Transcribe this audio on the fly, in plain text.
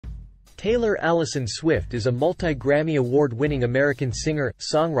Taylor Alison Swift is a multi-Grammy Award-winning American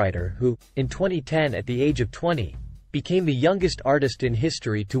singer-songwriter who, in 2010 at the age of 20, became the youngest artist in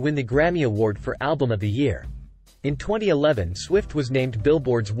history to win the Grammy Award for Album of the Year. In 2011, Swift was named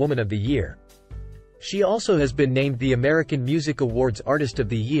Billboard's Woman of the Year. She also has been named the American Music Awards Artist of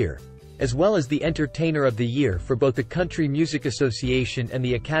the Year, as well as the Entertainer of the Year for both the Country Music Association and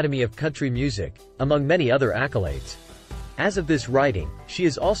the Academy of Country Music, among many other accolades. As of this writing, she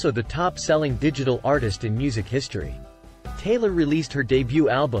is also the top-selling digital artist in music history. Taylor released her debut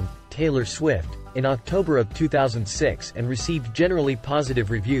album, Taylor Swift, in October of 2006 and received generally positive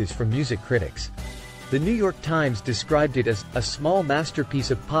reviews from music critics. The New York Times described it as a small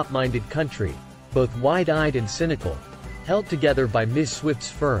masterpiece of pop-minded country, both wide-eyed and cynical, held together by Ms. Swift's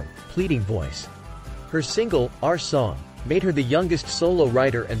firm, pleading voice. Her single, Our Song, made her the youngest solo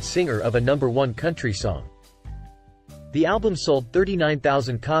writer and singer of a #1 country song. The album sold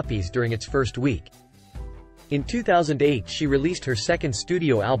 39,000 copies during its first week. In 2008 she released her second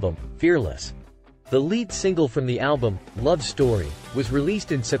studio album, Fearless. The lead single from the album, Love Story, was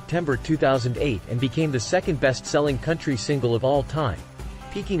released in September 2008 and became the second best-selling country single of all time,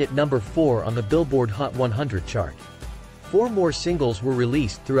 peaking at number 4 on the Billboard Hot 100 chart. 4 more singles were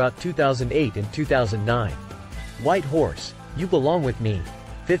released throughout 2008 and 2009. White Horse, You Belong With Me,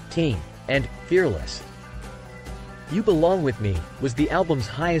 15, and Fearless. You Belong With Me was the album's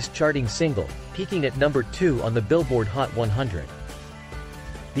highest charting single, peaking at number 2 on the Billboard Hot 100.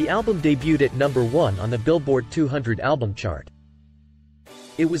 The album debuted at number 1 on the Billboard 200 album chart.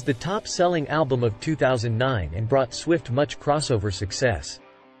 It was the top-selling album of 2009 and brought Swift much crossover success.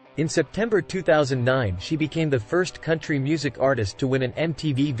 In September 2009 she became the first country music artist to win an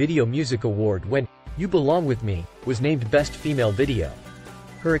MTV Video Music Award when You Belong With Me was named Best Female Video.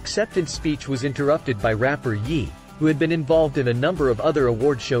 Her acceptance speech was interrupted by rapper Ye, who had been involved in a number of other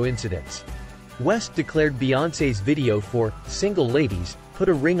award show incidents. West declared Beyoncé's video for Single Ladies, Put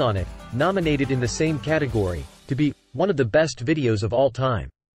a Ring on It, nominated in the same category, to be one of the best videos of all time.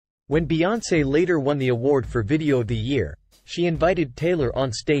 When Beyoncé later won the award for Video of the Year, she invited Taylor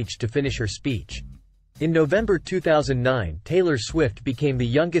on stage to finish her speech. In November 2009, Taylor Swift became the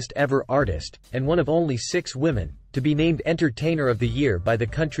youngest ever artist, and one of only 6 women, to be named Entertainer of the Year by the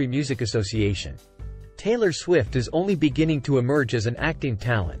Country Music Association. Taylor Swift is only beginning to emerge as an acting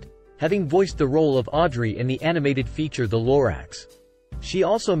talent, having voiced the role of Audrey in the animated feature The Lorax. She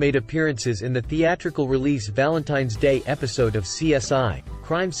also made appearances in the theatrical release Valentine's Day episode of CSI,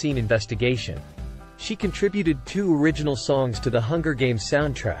 Crime Scene Investigation. She contributed 2 original songs to the Hunger Games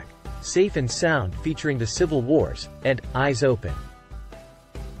soundtrack, Safe and Sound featuring the Civil Wars, and Eyes Open.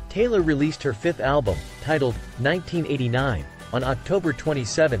 Taylor released her 5th album, titled 1989, on October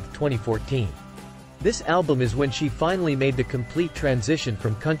 27, 2014. This album is when she finally made the complete transition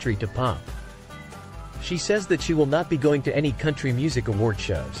from country to pop. She says that she will not be going to any country music award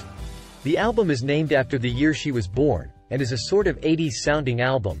shows. The album is named after the year she was born, and is a sort of 80s-sounding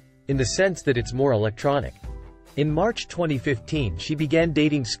album, in the sense that it's more electronic. In March 2015 she began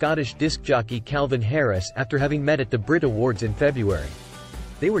dating Scottish disc jockey Calvin Harris after having met at the Brit Awards in February.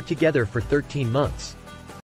 They were together for 13 months.